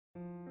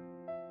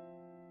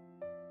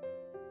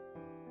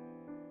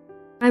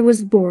I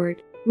was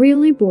bored,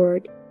 really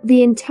bored.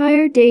 The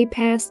entire day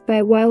passed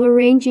by while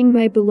arranging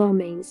my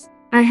belongings.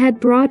 I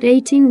had brought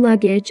 18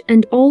 luggage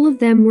and all of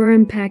them were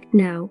unpacked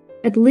now.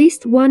 At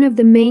least one of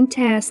the main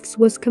tasks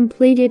was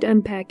completed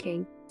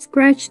unpacking.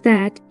 Scratch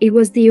that, it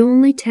was the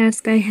only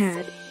task I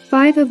had.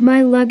 5 of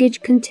my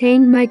luggage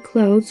contained my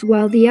clothes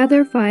while the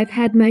other 5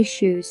 had my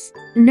shoes.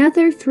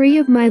 Another 3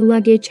 of my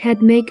luggage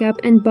had makeup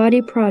and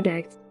body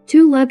products.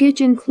 2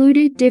 luggage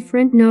included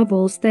different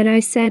novels that I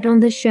set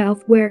on the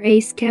shelf where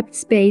Ace kept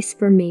space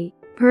for me.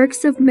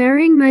 Perks of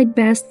marrying my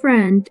best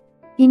friend.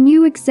 He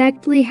knew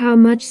exactly how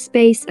much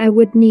space I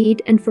would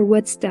need and for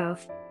what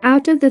stuff.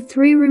 Out of the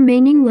 3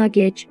 remaining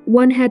luggage,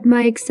 1 had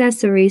my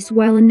accessories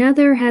while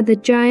another had the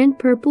giant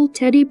purple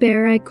teddy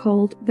bear I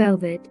called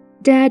Velvet.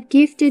 Dad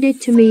gifted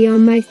it to me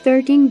on my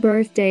 13th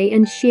birthday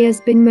and she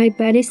has been my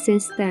buddy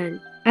since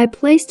then. I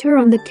placed her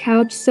on the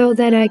couch so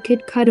that I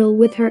could cuddle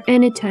with her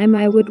anytime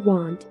I would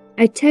want.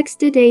 I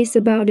texted Ace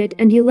about it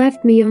and he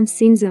left me on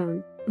scene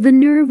zone. The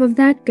nerve of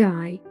that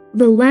guy.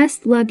 The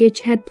last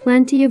luggage had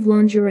plenty of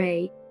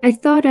lingerie. I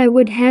thought I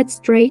would head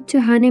straight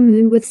to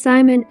honeymoon with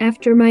Simon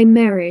after my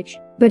marriage,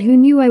 but who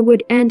knew I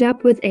would end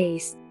up with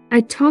Ace?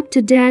 I talked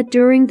to Dad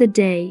during the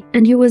day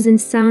and he was in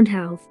sound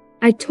health.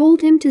 I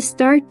told him to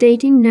start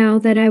dating now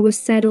that I was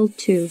settled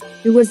too.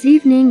 It was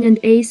evening and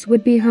Ace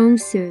would be home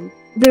soon.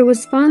 There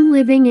was fun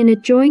living in a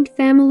joint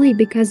family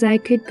because I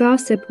could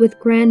gossip with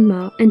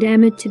Grandma and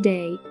Emmett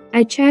today.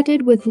 I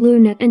chatted with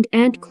Luna and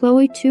Aunt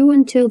Chloe too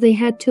until they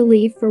had to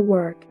leave for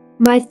work.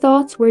 My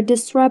thoughts were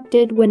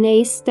disrupted when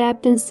Ace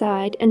stepped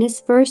inside and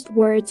his first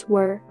words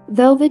were,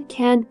 "Velvet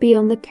can't be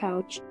on the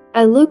couch."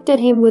 I looked at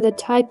him with a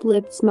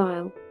tight-lipped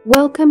smile.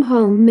 "Welcome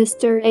home,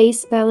 Mr.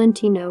 Ace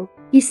Valentino,"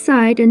 he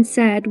sighed and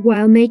said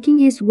while making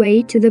his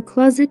way to the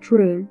closet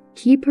room.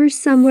 "Keep her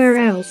somewhere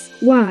else."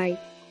 "Why?"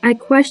 I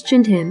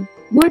questioned him.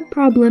 "What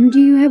problem do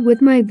you have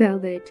with my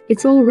Velvet?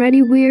 It's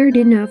already weird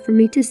enough for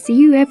me to see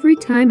you every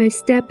time I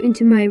step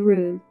into my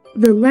room.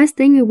 The last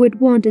thing I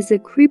would want is a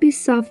creepy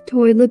soft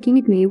toy looking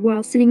at me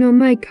while sitting on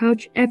my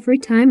couch every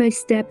time I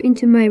step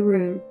into my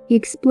room," he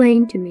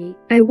explained to me.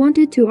 I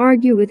wanted to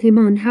argue with him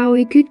on how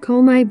he could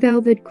call my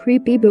Velvet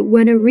creepy, but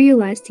when I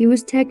realized he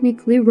was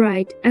technically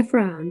right, I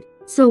frowned.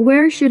 "So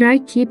where should I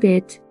keep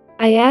it?"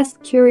 I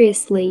asked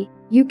curiously.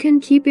 "You can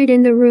keep it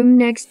in the room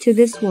next to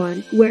this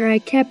one, where I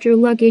kept your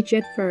luggage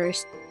at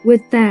first."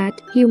 With that,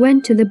 he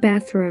went to the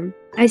bathroom.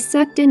 I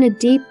sucked in a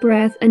deep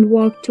breath and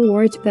walked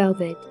towards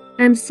Velvet.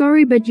 "I'm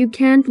sorry, but you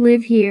can't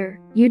live here.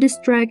 You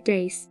distract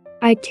Ace."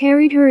 I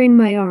carried her in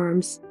my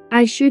arms.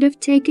 "I should have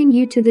taken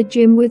you to the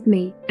gym with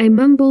me," I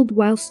mumbled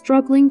while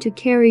struggling to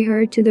carry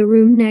her to the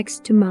room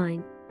next to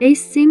mine.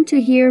 Ace seemed to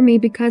hear me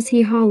because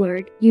he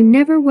hollered, "You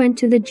never went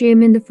to the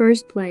gym in the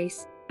first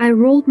place." I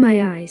rolled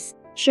my eyes.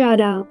 "Shut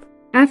up."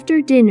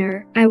 After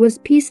dinner, I was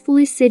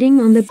peacefully sitting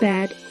on the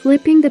bed,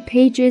 flipping the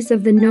pages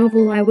of the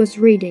novel I was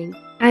reading.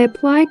 I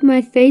applied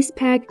my face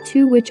pack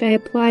too, which I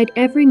applied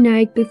every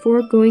night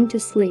before going to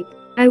sleep.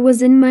 I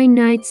was in my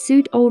night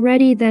suit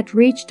already that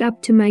reached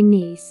up to my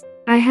knees.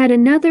 I had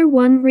another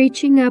one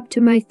reaching up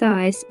to my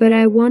thighs, but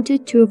I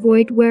wanted to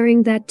avoid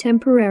wearing that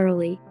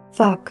temporarily.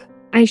 "Fuck,"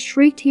 I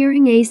shrieked,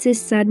 hearing Ace's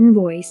sudden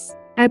voice.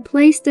 I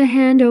placed a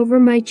hand over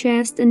my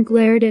chest and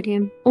glared at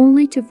him,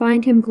 only to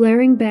find him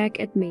glaring back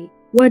at me.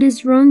 "What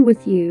is wrong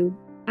with you?"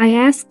 I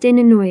asked in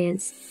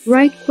annoyance.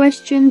 "Right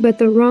question, but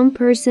the wrong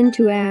person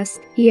to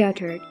ask," he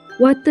uttered.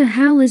 "What the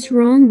hell is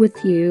wrong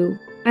with you?"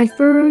 I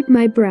furrowed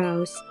my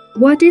brows.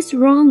 "What is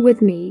wrong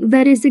with me?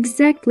 That is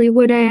exactly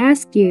what I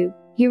asked you,"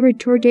 he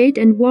retorted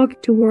and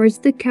walked towards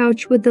the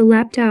couch with the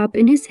laptop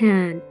in his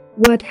hand.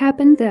 What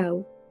happened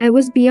though? I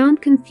was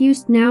beyond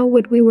confused now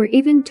what we were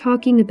even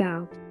talking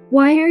about.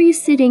 "Why are you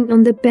sitting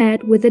on the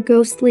bed with a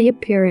ghostly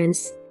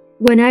appearance?"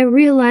 When I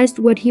realized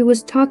what he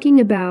was talking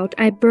about,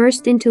 I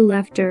burst into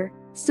laughter.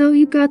 "So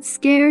you got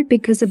scared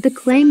because of the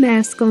clay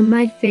mask on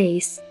my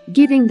face?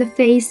 Giving the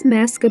face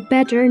mask a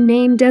better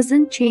name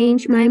doesn't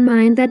change my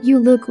mind that you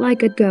look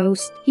like a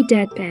ghost," he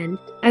deadpanned.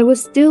 I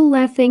was still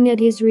laughing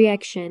at his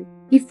reaction.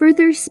 He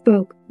further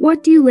spoke.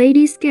 "What do you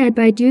ladies get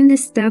by doing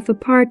this stuff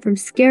apart from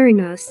scaring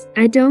us?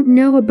 I don't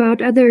know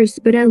about others,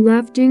 but I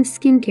love doing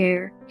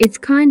skincare. It's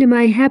kinda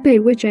my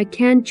habit which I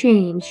can't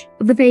change.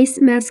 The face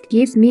mask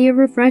gives me a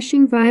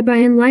refreshing vibe,"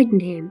 I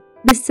enlightened him.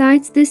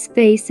 "Besides, this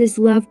face is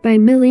loved by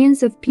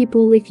millions of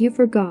people if you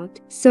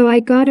forgot, so I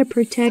gotta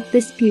protect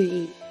this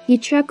beauty." He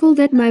chuckled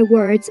at my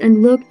words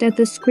and looked at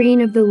the screen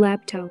of the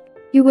laptop.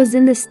 He was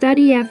in the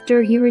study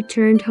after he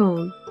returned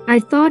home. I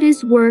thought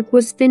his work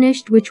was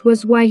finished, which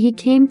was why he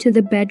came to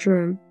the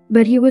bedroom,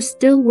 but he was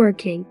still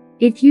working.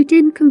 "If you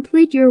didn't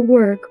complete your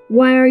work,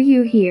 why are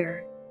you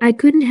here?" I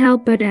couldn't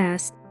help but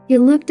ask. He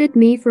looked at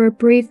me for a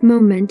brief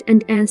moment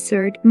and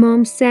answered,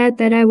 "Mom said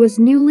that I was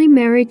newly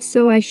married,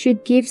 so I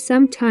should give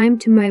some time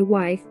to my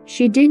wife.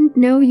 She didn't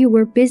know you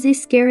were busy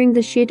scaring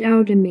the shit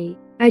out of me."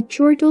 I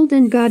chortled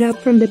and got up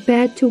from the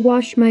bed to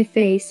wash my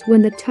face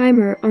when the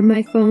timer on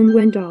my phone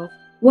went off.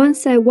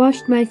 Once I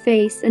washed my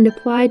face and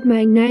applied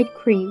my night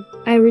cream,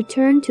 I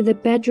returned to the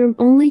bedroom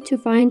only to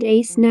find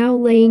Ace now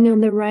laying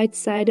on the right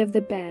side of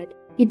the bed.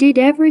 He did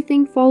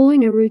everything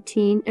following a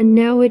routine and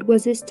now it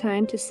was his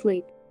time to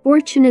sleep.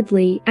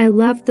 Fortunately, I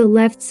loved the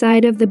left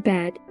side of the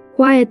bed.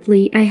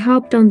 Quietly, I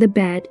hopped on the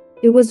bed.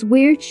 It was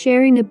weird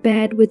sharing a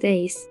bed with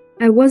Ace.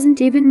 I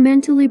wasn't even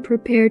mentally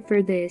prepared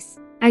for this.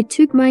 I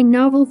took my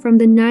novel from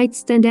the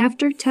nightstand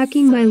after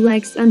tucking my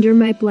legs under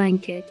my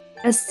blanket.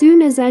 As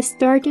soon as I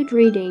started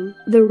reading,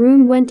 the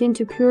room went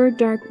into pure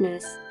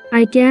darkness.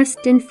 I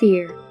gasped in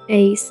fear.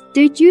 Ace,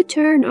 did you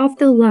turn off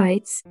the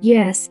lights?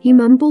 Yes, he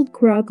mumbled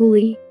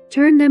groggily.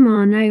 Turn them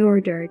on, I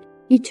ordered.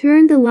 He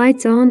turned the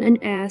lights on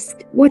and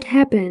asked, what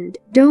happened?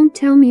 Don't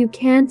tell me you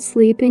can't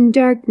sleep in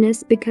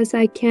darkness because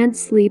I can't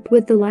sleep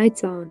with the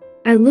lights on.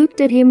 I looked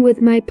at him with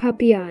my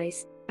puppy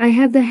eyes. I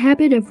have the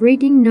habit of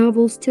reading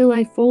novels till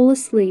I fall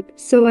asleep,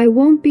 so I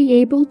won't be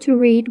able to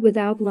read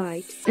without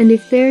light. And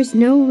if there's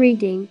no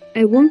reading,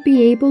 I won't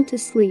be able to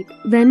sleep.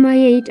 Then my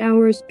 8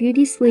 hours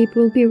beauty sleep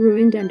will be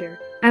ruined under.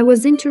 I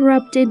was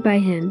interrupted by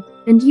him.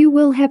 And you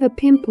will have a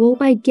pimple,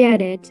 I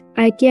get it.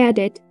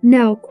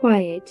 Now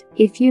quiet.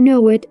 If you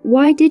know it,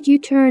 why did you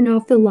turn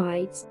off the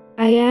lights?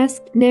 I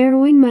asked,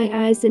 narrowing my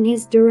eyes in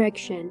his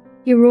direction.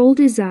 He rolled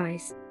his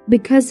eyes.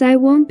 Because I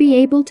won't be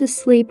able to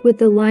sleep with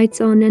the lights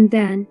on and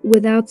then,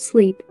 without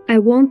sleep, I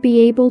won't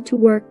be able to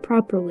work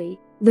properly.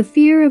 The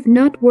fear of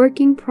not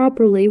working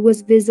properly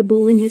was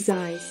visible in his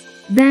eyes.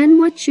 Then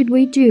what should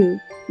we do?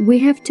 We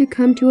have to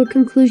come to a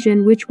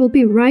conclusion which will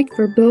be right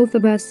for both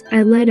of us,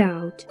 I let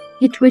out.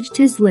 He twitched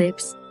his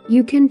lips.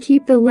 You can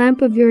keep the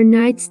lamp of your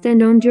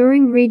nightstand on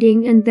during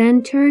reading and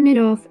then turn it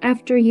off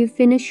after you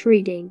finish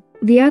reading.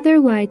 The other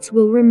lights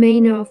will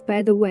remain off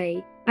by the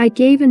way. I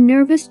gave a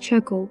nervous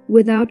chuckle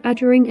without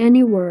uttering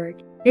any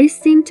word. Ace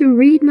seemed to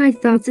read my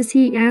thoughts as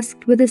he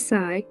asked with a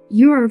sigh,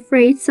 you're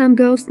afraid some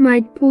ghost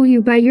might pull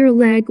you by your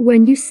leg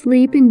when you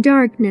sleep in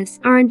darkness,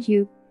 aren't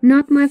you?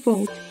 Not my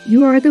fault.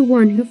 You are the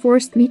one who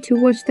forced me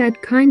to watch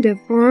that kind of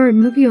horror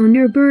movie on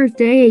your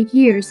birthday 8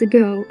 years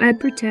ago, I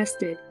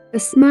protested. A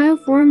smile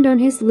formed on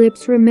his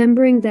lips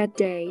remembering that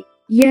day.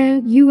 Yeah,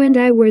 you and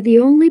I were the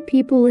only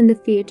people in the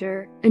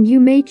theater, and you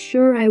made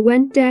sure I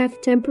went deaf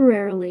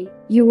temporarily.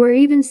 You were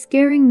even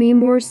scaring me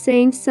more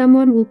saying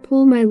someone will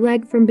pull my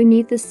leg from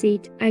beneath the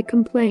seat, I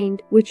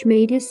complained, which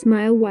made his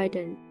smile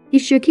widen. He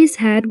shook his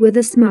head with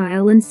a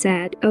smile and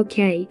said,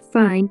 okay,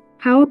 fine.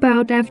 How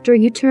about after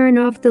you turn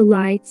off the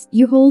lights,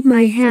 you hold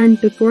my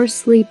hand before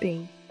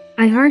sleeping?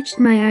 I arched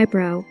my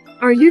eyebrow.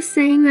 Are you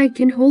saying I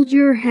can hold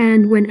your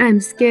hand when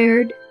I'm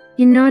scared?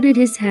 He nodded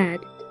his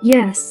head.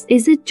 Yes,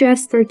 is it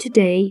just for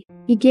today?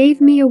 He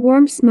gave me a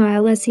warm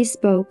smile as he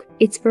spoke.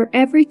 It's for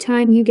every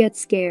time you get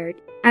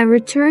scared. I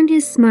returned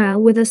his smile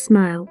with a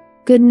smile.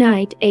 Good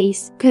night,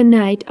 Ace. Good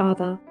night,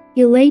 Ava.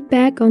 He laid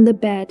back on the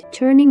bed,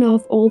 turning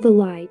off all the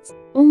lights.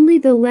 Only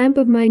the lamp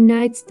of my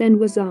nightstand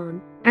was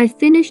on. I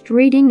finished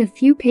reading a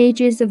few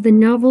pages of the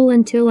novel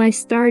until I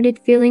started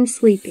feeling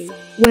sleepy.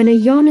 When a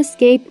yawn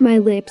escaped my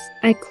lips,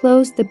 I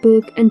closed the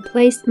book and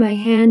placed my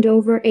hand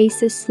over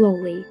Ace's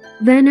slowly.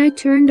 Then I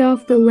turned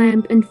off the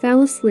lamp and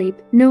fell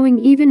asleep, knowing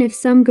even if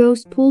some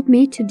ghost pulled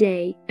me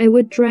today, I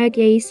would drag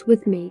Ace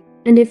with me.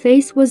 And if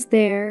Ace was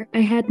there, I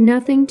had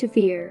nothing to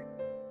fear.